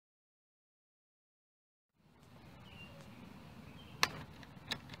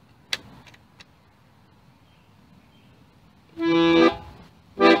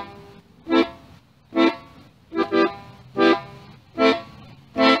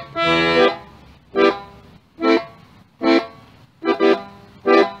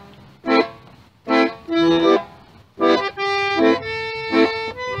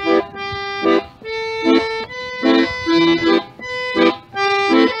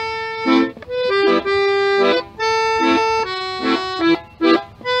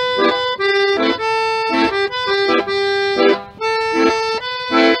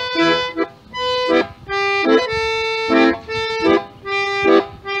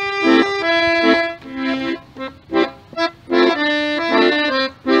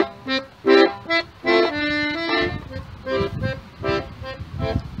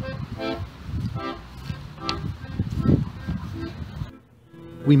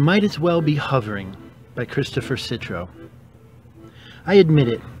We Might as Well Be Hovering by Christopher Citro. I admit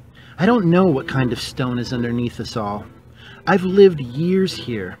it, I don't know what kind of stone is underneath us all. I've lived years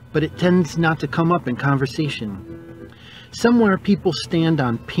here, but it tends not to come up in conversation. Somewhere people stand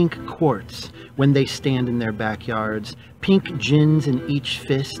on pink quartz when they stand in their backyards, pink gins in each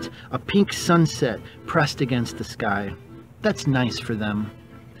fist, a pink sunset pressed against the sky. That's nice for them.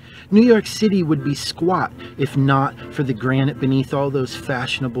 New York City would be squat if not for the granite beneath all those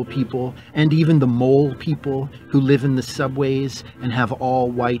fashionable people and even the mole people who live in the subways and have all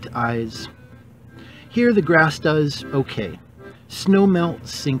white eyes. Here the grass does okay. Snow melt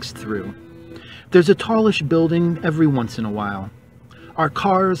sinks through. There's a tallish building every once in a while. Our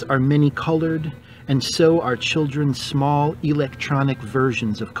cars are many-colored, and so are children's small electronic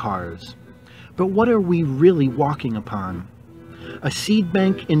versions of cars. But what are we really walking upon? A seed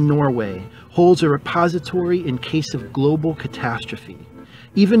bank in Norway holds a repository in case of global catastrophe.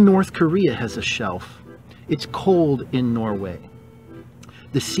 Even North Korea has a shelf. It's cold in Norway.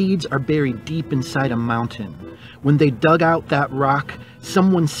 The seeds are buried deep inside a mountain. When they dug out that rock,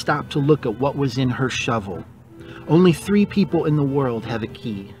 someone stopped to look at what was in her shovel. Only 3 people in the world have a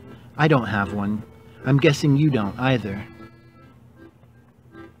key. I don't have one. I'm guessing you don't either.